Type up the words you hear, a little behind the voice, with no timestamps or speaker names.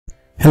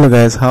Hello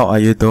guys, how are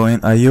you doing?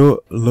 Are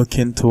you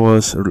looking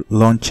towards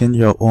launching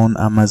your own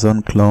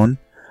Amazon clone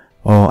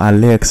or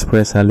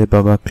AliExpress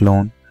Alibaba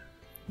clone?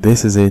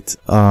 This is it.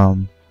 A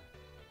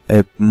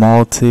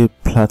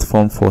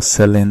multi-platform for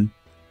selling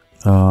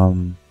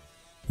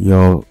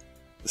your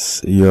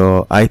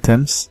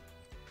items.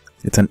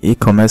 It's an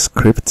e-commerce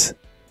script.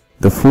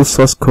 The full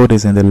source code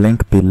is in the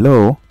link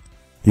below.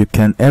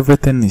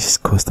 Everything is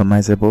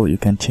customizable. You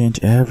can change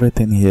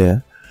everything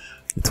here.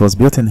 It was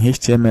built in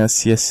HTML,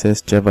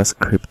 CSS,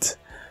 JavaScript,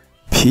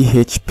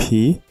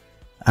 PHP,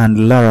 and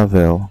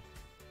Laravel.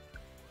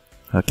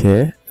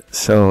 Okay,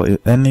 so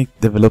if any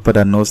developer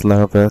that knows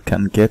Laravel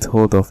can get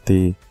hold of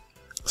the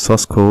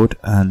source code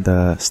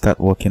and start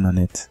working on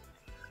it.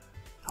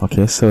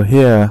 Okay, so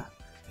here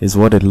is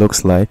what it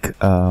looks like.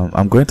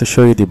 I'm going to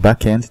show you the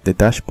backend, the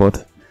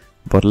dashboard,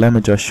 but let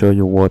me just show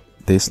you what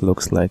this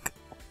looks like.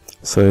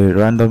 So a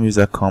random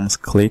user comes,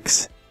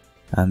 clicks,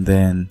 and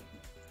then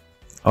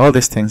all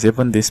these things,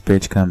 even this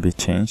page can be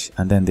changed,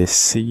 and then they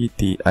see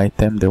the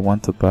item they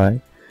want to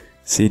buy,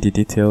 see the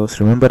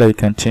details. Remember that you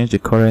can change the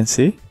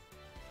currency.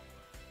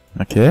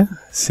 Okay,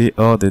 see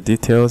all the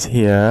details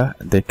here.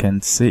 They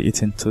can see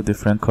it in 2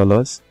 different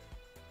colors,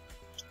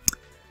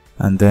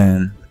 and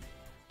then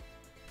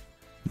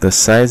the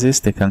sizes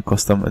they can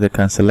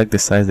select the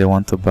size they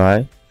want to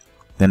buy,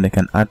 then they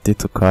can add it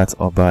to cart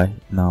or buy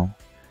now.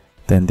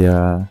 Then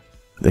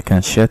they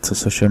can share to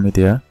social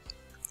media,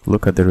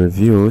 look at the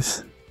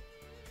reviews.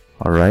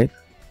 Alright,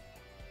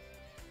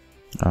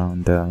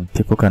 and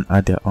people can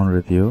add their own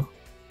review,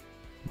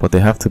 but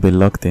they have to be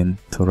logged in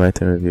to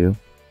write a review.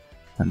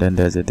 And then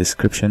there's a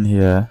description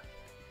here.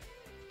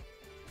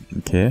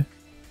 Okay,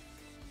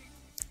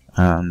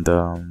 and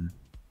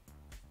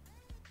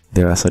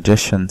there are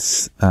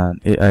suggestions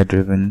and AI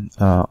driven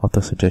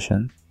auto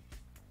suggestion,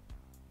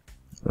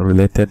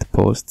 related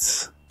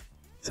posts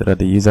so that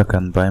the user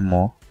can buy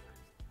more.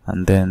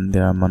 And then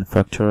there are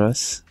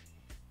manufacturers.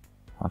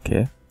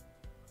 Okay,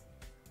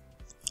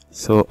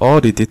 so all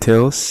the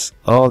details,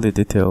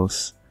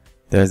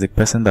 there's the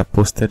person that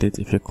posted it.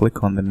 If you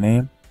click on the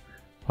name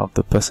of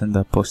the person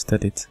that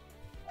posted it,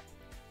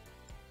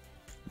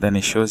 then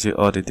it shows you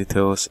all the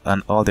details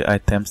and all the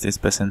items this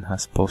person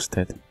has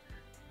posted.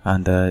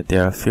 And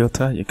there are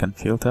filter. You can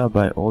filter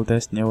by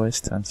oldest,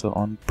 newest, and so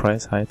on,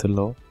 price, high to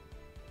low,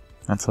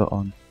 and so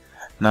on.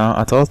 Now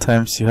at all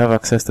times you have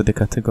access to the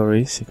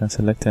categories. You can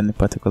select any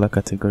particular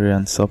category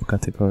and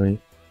subcategory,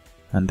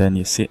 and then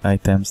you see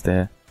items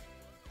there.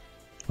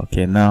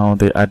 Okay, now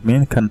the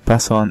admin can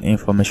pass on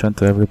information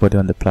to everybody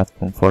on the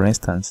platform. For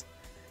instance,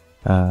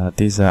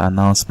 these are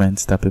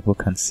announcements that people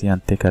can see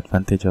and take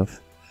advantage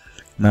of.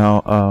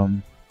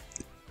 Now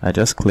I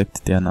just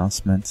clicked the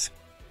announcements.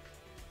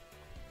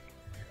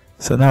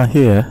 So now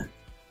here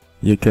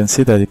you can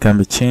see that it can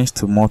be changed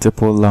to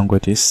multiple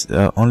languages.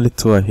 Only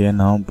 2 are here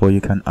now, but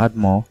you can add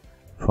more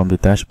from the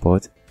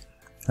dashboard.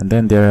 And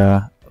then there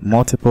are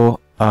multiple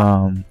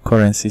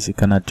currencies. You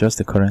can adjust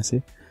the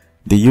currency.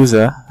 The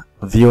user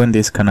viewing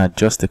this can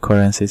adjust the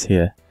currencies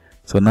here.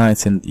 So now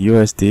it's in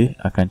USD.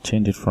 I can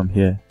change it from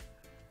here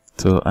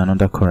to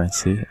another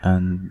currency,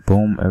 and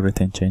boom,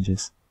 everything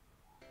changes.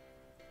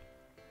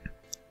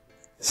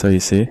 So you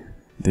see,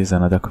 this is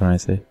another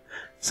currency.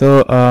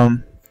 So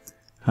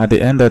at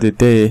the end of the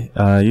day,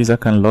 user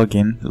can log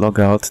in, log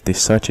out. The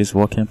search is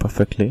working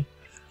perfectly.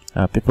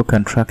 People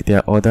can track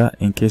their order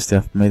in case they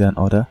have made an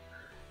order,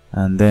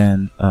 and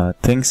then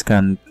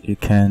you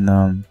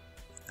can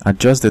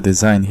adjust the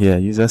design here.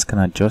 Users can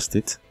adjust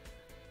it.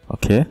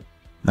 Okay,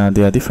 now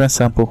there are different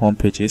sample home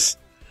pages.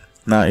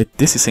 Now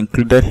this is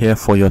included here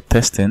for your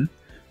testing,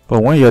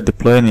 but when you're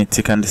deploying it,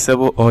 you can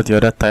disable all the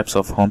other types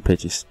of home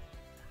pages.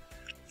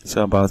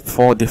 So about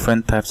 4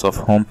 different types of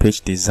home page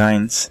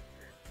designs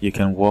you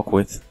can work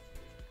with.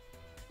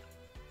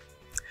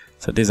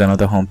 So this is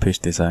another home page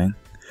design.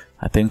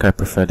 I think I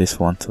prefer this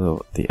one to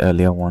the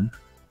earlier one.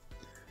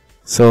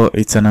 So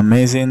it's an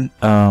amazing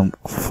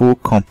full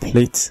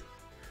complete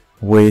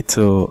way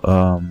to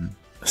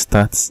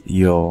start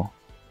your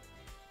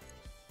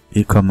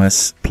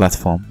e-commerce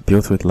platform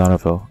built with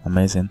Laravel.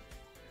 Amazing.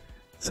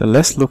 So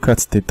let's look at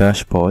the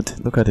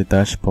dashboard. Look at the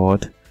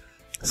dashboard.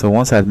 So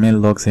once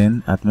admin logs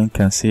in, admin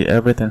can see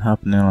everything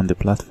happening on the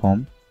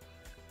platform.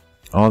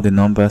 All the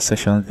numbers,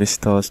 sessions,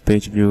 visitors,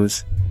 page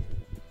views.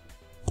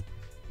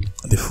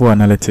 The full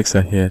analytics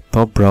are here.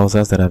 Top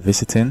browsers that are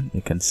visiting,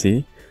 you can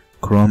see.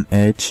 Chrome,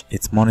 Edge,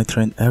 it's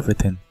monitoring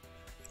everything.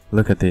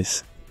 Look at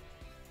this.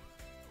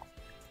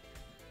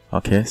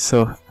 Okay,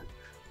 so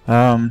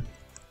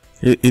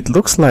it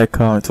looks like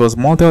it was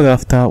modeled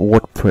after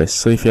WordPress.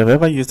 So if you have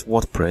ever used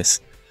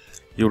WordPress,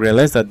 you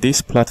realize that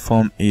this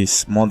platform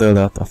is modeled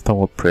after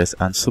WordPress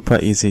and super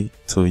easy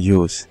to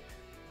use.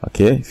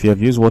 Okay, if you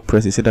have used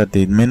WordPress, you see that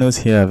the menus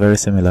here are very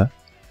similar.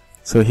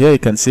 So here you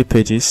can see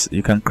pages.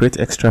 You can create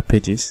extra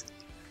pages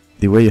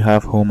the way you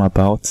have home,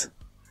 about,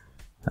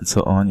 and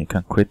so on. You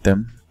can create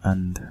them,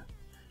 and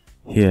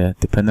here,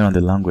 depending on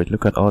the language,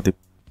 look at all the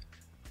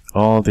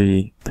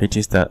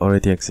pages that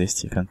already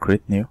exist. You can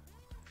create new.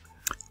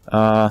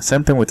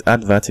 Same thing with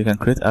adverts. You can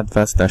create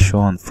adverts that show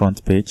on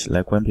front page,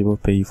 like when people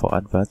pay you for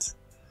adverts.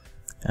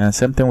 And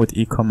same thing with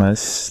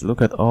e-commerce.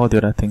 Look at all the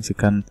other things. You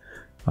can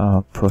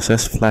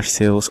process flash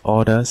sales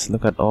orders.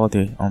 Look at all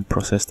the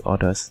unprocessed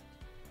orders.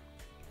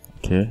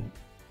 Okay,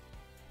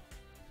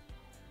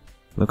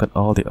 look at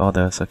all the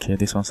orders. Okay,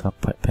 these ones are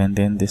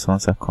pending, these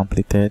ones are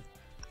completed.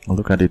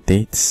 Look at the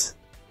dates.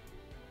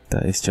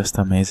 That is just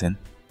amazing.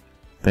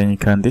 Then you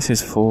can, this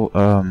is full,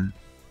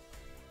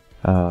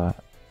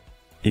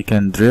 you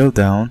can drill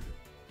down.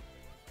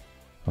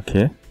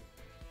 Okay,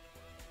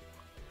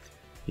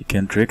 you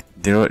can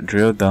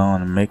drill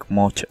down and make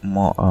more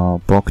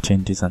bulk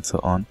changes and so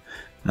on.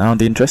 Now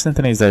the interesting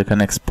thing is that you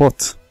can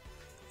export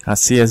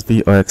as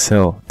CSV or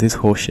Excel this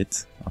whole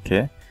shit.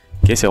 Okay,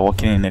 in case you're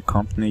working in a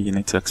company, you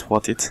need to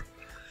export it.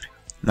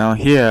 Now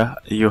here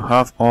you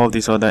have all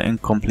these other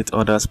incomplete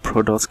orders,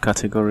 products,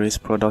 categories,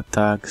 product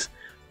tags,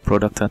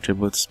 product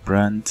attributes,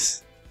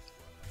 brands,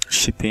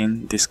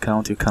 shipping,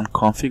 discount. You can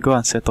configure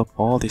and set up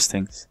all these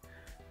things.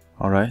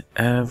 Alright,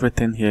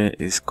 everything here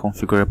is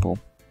configurable.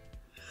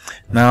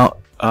 Now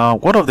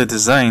what of the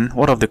design,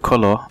 what of the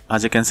color?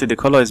 As you can see, the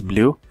color is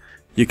blue.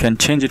 You can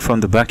change it from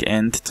the back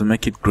end to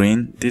make it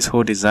green. This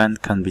whole design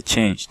can be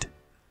changed.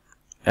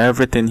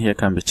 Everything here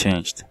can be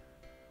changed.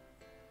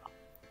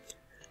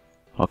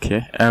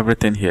 Okay,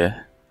 everything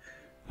here.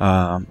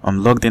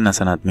 I'm logged in as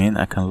an admin.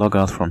 I can log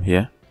out from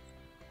here,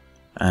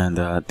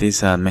 and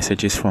these are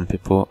messages from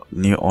people,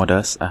 new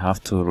orders I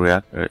have to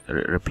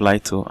reply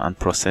to and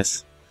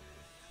process.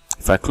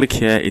 If I click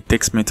here, it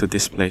takes me to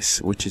this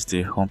place, which is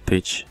the home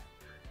page.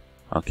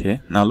 Okay,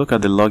 now look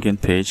at the login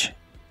page.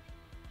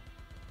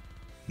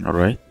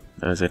 Alright,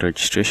 there's a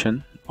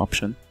registration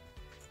option.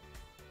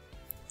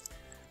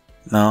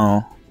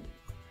 Now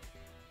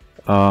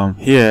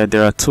here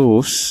there are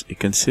tools. You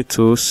can see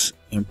tools,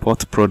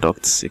 import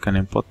products. You can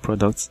import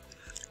products.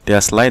 There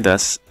are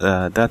sliders,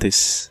 that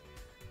is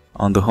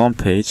on the home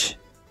page.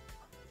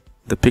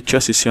 The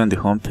pictures you see on the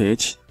home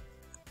page,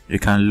 you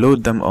can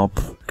load them up.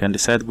 You can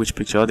decide which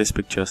picture. All these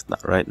pictures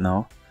right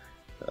now,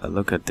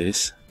 look at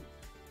this.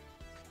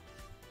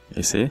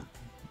 You see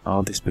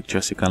all these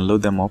pictures, you can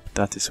load them up.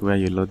 That is where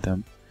you load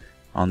them,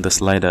 on the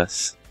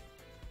sliders.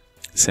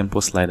 Simple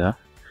slider.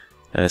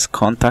 There's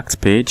contact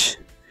page,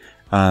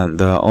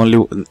 and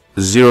only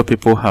 0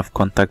 people have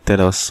contacted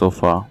us so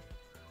far.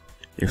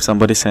 If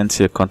somebody sends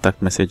you a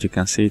contact message, you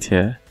can see it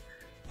here.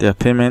 There are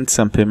payments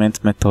and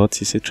payment methods.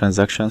 You see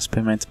transactions,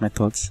 payment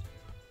methods.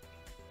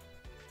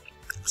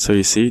 So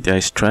you see there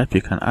is Stripe.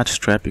 You can add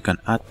Stripe. You can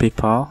add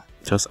PayPal.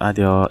 Just add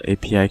your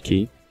API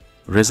key.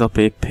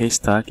 Razorpay,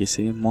 Paystack. You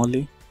see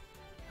Molly,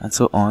 and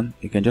so on.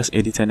 You can just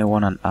edit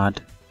anyone and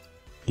add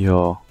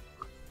your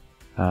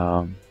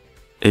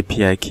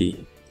API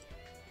key,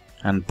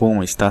 and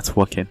boom, it starts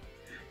working.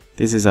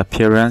 This is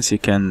appearance. You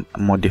can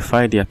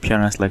modify the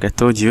appearance. Like I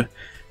told you,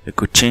 you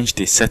could change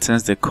the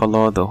settings, the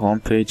color, the home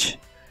page,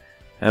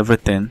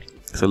 everything.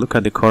 So look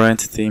at the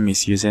current theme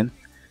is using,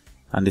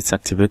 and it's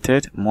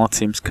activated. More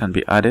themes can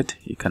be added.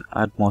 You can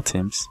add more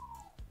themes.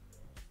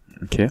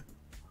 Okay,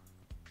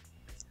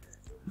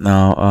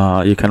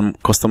 now you can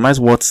customize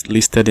what's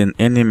listed in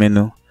any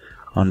menu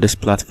on this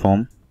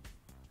platform.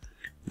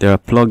 There are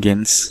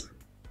plugins.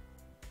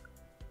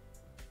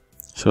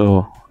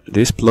 So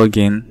this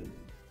plugin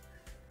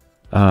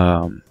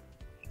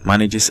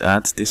manages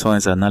ads. This one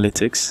is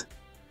analytics.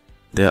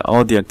 They're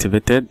all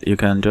deactivated. You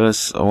can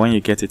just, or when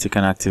you get it, you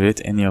can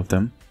activate any of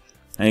them,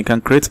 and you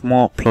can create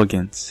more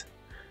plugins.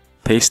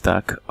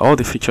 Paystack, all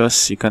the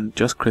features, you can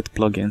just create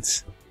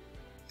plugins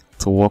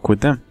to work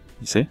with them.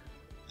 You see,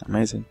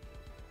 amazing.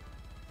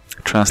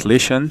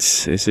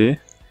 Translations, you see, you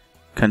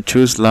can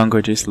choose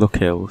languages,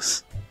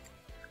 locales.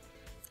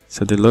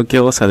 So the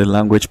locales are the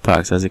language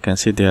packs. As you can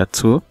see, there are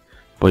 2,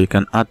 but you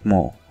can add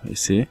more. You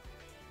see,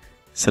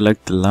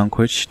 select the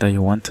language that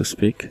you want to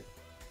speak,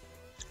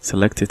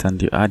 select it,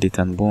 and you add it,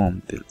 and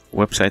boom, the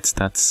website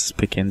starts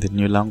speaking the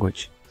new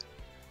language.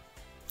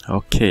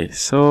 Okay,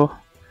 so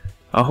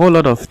a whole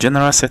lot of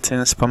general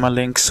settings,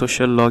 permalinks,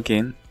 social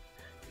login.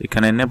 You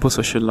can enable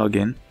social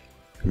login.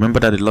 Remember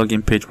that the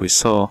login page we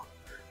saw,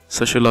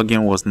 social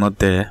login was not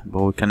there,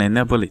 but we can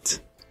enable it.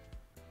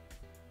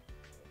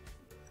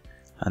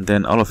 And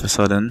then all of a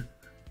sudden,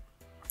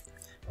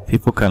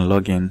 people can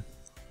log in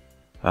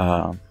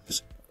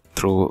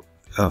through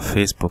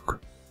Facebook.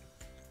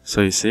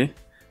 So you see,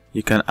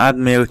 you can add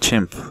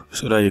MailChimp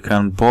so that you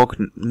can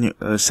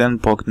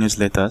send bulk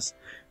newsletters.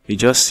 You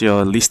just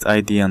your list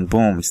ID and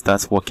boom, it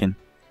starts working.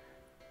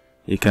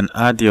 You can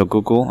add your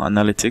Google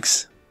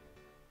Analytics.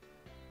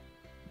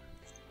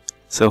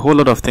 So a whole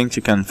lot of things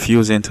you can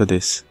fuse into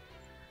this.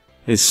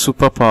 It's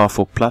super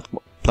powerful.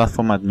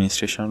 Platform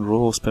administration,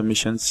 roles,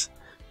 permissions,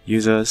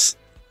 users.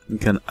 You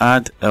can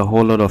add a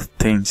whole lot of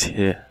things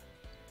here.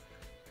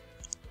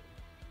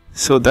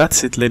 So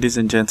that's it, ladies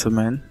and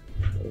gentlemen.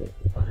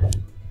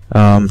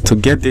 To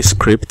get this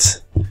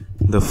script,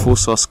 the full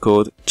source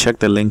code, check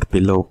the link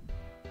below.